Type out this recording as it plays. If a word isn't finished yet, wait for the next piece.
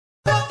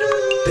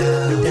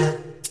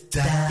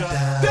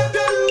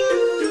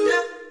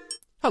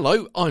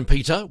Hello, I'm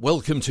Peter.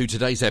 Welcome to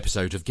today's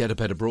episode of Get a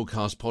Better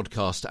Broadcast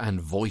podcast and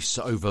Voice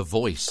Over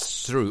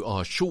Voice. Through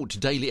our short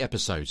daily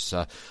episodes,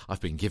 I've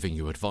been giving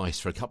you advice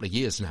for a couple of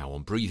years now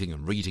on breathing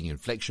and reading,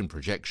 inflection,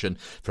 projection,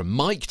 from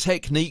mic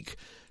technique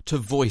to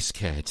voice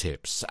care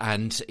tips,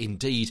 and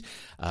indeed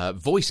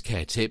voice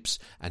care tips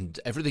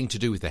and everything to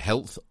do with the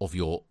health of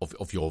your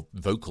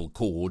vocal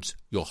cords,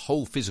 your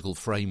whole physical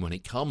frame when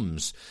it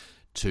comes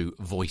to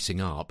voicing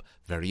up,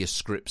 various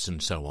scripts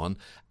and so on,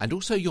 and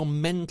also your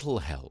mental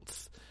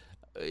health.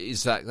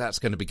 That's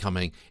going to be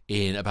coming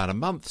in about a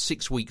month,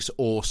 6 weeks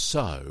or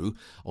so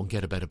on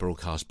Get a Better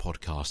Broadcast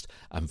podcast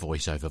and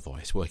Voice Over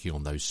Voice, working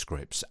on those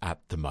scripts at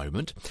the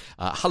moment.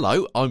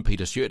 Hello, I'm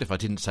Peter Stewart, if I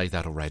didn't say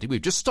that already.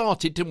 We've just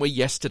started, didn't we,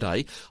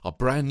 yesterday, our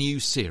brand new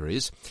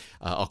series,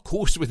 our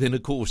course within a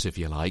course, if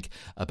you like,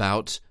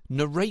 about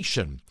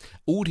narration,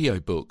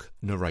 audiobook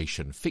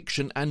narration,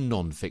 fiction and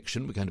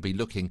non-fiction. We're going to be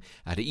looking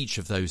at each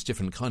of those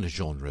different kind of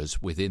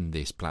genres within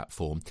this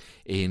platform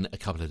in a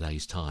couple of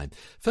days' time.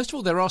 First of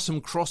all, there are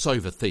some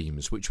crossover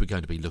themes which we're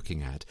going to be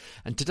looking at,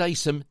 and today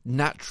some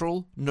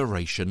natural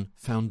narration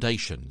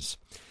foundations.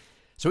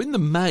 So in the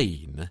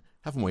main,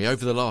 haven't we,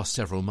 over the last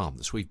several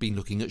months, we've been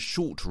looking at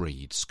short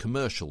reads,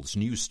 commercials,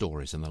 news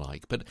stories and the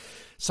like, but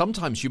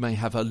sometimes you may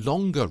have a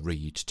longer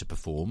read to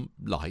perform,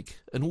 like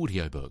an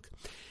audiobook.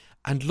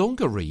 And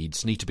longer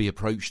reads need to be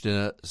approached in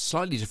a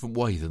slightly different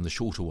way than the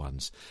shorter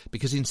ones,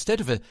 because instead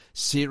of a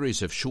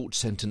series of short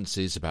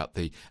sentences about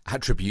the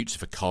attributes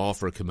of a car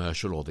for a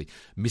commercial or the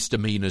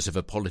misdemeanours of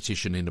a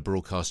politician in a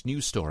broadcast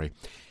news story,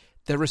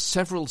 there are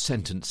several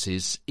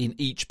sentences in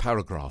each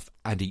paragraph,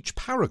 and each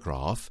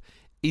paragraph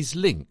is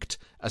linked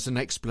as an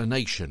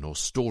explanation or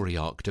story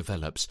arc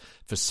develops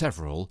for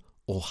several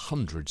or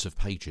hundreds of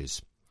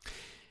pages.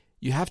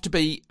 You have to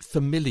be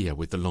familiar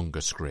with the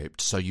longer script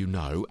so you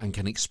know and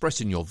can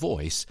express in your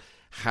voice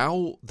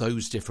how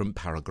those different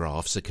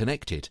paragraphs are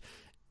connected.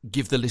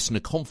 Give the listener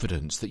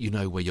confidence that you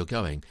know where you're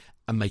going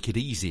and make it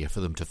easier for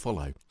them to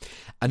follow.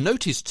 And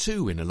notice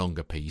too in a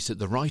longer piece that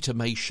the writer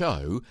may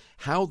show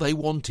how they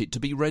want it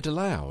to be read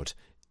aloud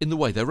in the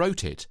way they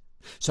wrote it.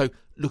 So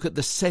look at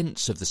the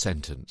sense of the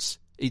sentence,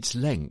 its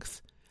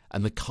length,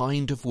 and the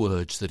kind of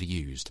words that are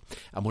used.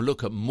 And we'll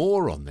look at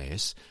more on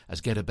this as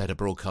Get a Better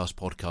Broadcast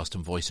podcast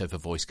and Voice Over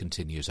Voice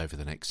continues over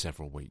the next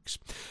several weeks.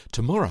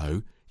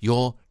 Tomorrow,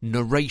 your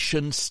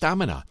narration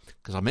stamina,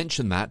 because I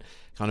mentioned that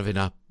kind of in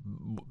a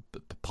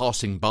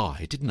passing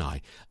by, didn't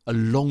I? A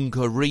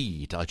longer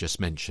read I just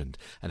mentioned,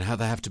 and how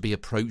they have to be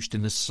approached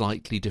in a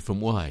slightly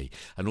different way.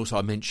 And also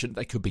I mentioned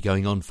they could be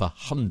going on for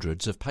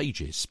hundreds of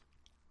pages.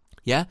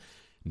 Yeah?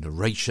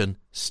 Narration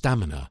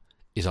stamina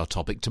is our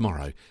topic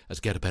tomorrow as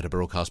Get a Better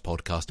Broadcast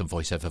podcast and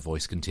Voice Over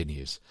Voice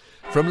continues.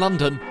 From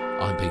London,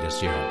 I'm Peter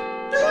Stewart.